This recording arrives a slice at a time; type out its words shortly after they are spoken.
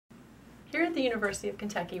Here at the University of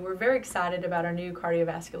Kentucky, we're very excited about our new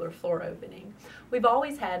cardiovascular floor opening. We've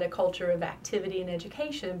always had a culture of activity and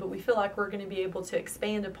education, but we feel like we're going to be able to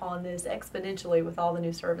expand upon this exponentially with all the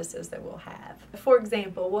new services that we'll have. For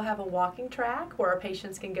example, we'll have a walking track where our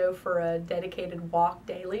patients can go for a dedicated walk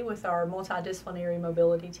daily with our multidisciplinary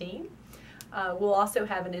mobility team. We'll also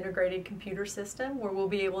have an integrated computer system where we'll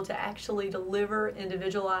be able to actually deliver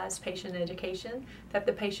individualized patient education that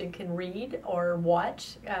the patient can read or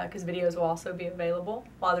watch, because videos will also be available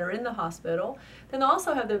while they're in the hospital. Then they'll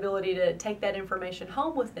also have the ability to take that information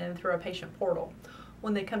home with them through a patient portal.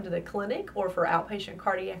 When they come to the clinic or for outpatient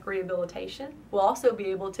cardiac rehabilitation, we'll also be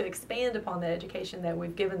able to expand upon the education that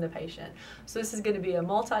we've given the patient. So this is going to be a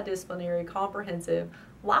multidisciplinary, comprehensive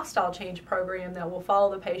lifestyle change program that will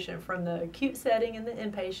follow the patient from the acute setting and the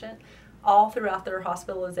inpatient all throughout their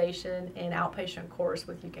hospitalization and outpatient course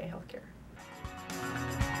with UK Healthcare.